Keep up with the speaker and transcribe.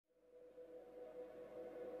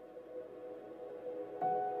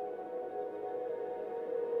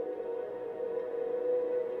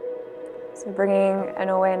So bringing an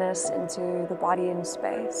awareness into the body and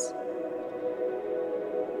space,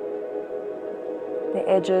 the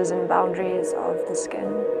edges and boundaries of the skin,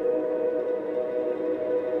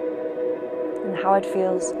 and how it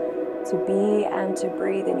feels to be and to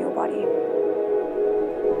breathe in your body.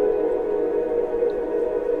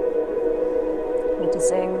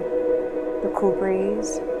 Noticing the cool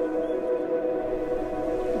breeze,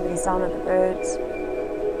 the sound of the birds,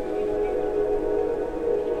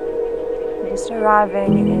 and just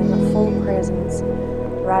arriving in full presence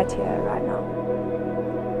right here, right now.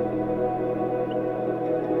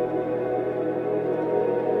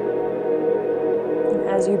 And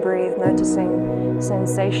as you breathe, noticing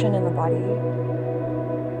sensation in the body,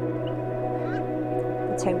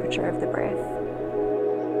 the temperature of the breath,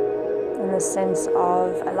 and the sense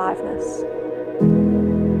of aliveness.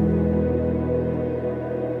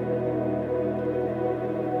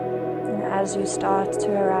 And as you start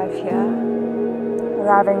to arrive here,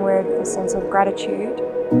 arriving with a sense of gratitude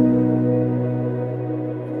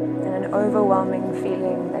and an overwhelming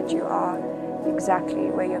feeling that you are exactly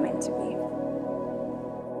where you're meant to be.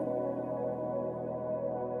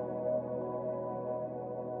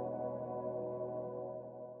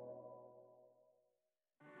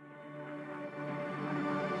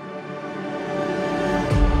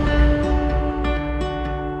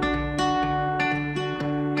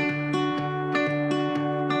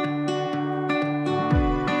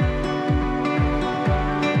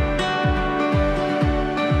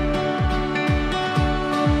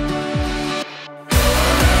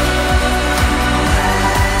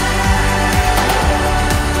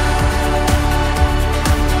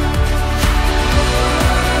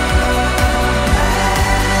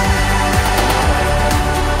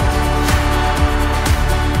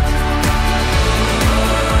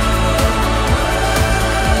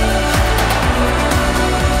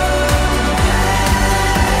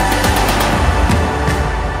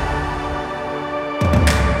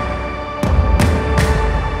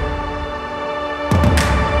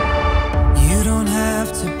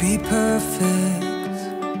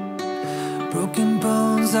 Broken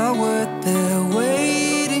bones are worth their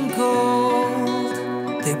weight in gold.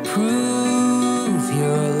 They prove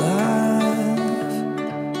you're alive.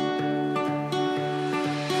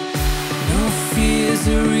 No fears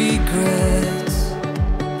or regrets.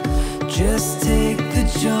 Just take the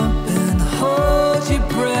jump and hold your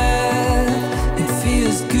breath. It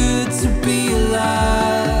feels good to be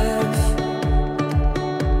alive.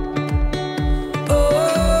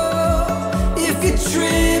 Oh, if you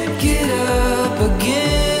trip, get up again.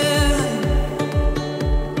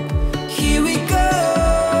 Here we go,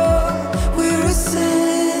 we're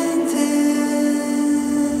ascending.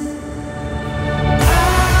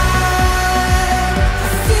 I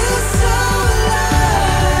feel so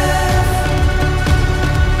alive.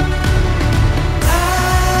 I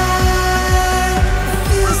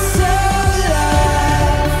feel so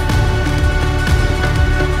alive.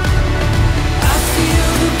 I feel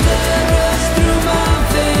the blood rush through my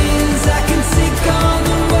veins. I can take on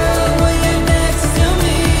the world when you're next to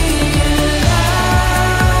me. And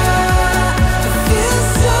I feel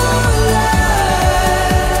so alive.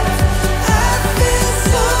 I feel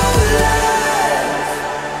so alive.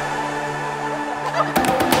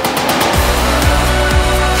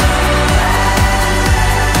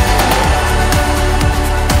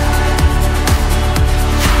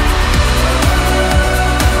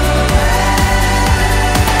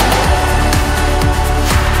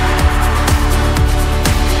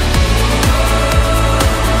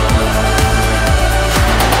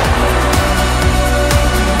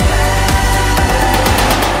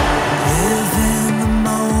 Live in the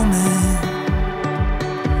moment.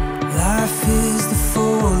 Life is the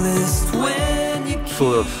fullest when you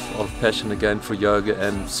Full of passion again for yoga,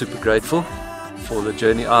 and super grateful for the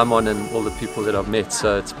journey I'm on and all the people that I've met.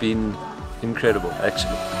 So it's been incredible,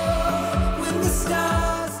 actually. when the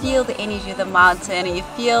stars Feel the energy of the mountain, and you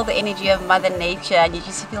feel the energy of Mother Nature, and you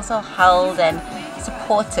just feel so held and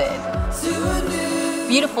supported. to a new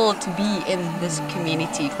Beautiful to be in this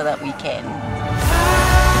community for that weekend.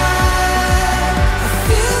 I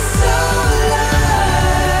feel so alive.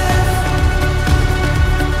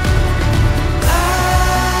 I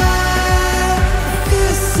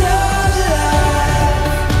feel so alive.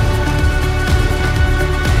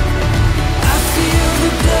 I feel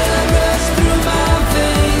the blood rush through my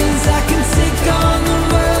veins. I can take on the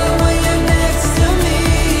world when you're next to me.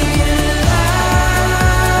 And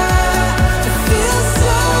I feel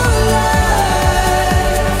so alive.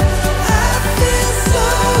 I feel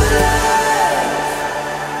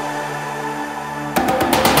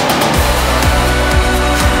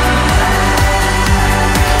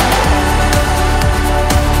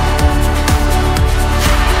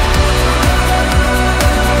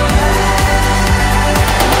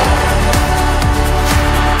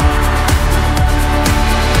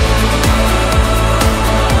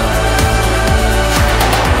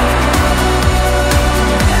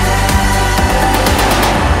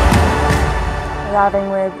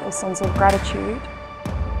arriving with a sense of gratitude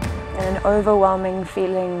and an overwhelming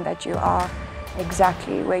feeling that you are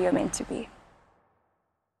exactly where you're meant to be.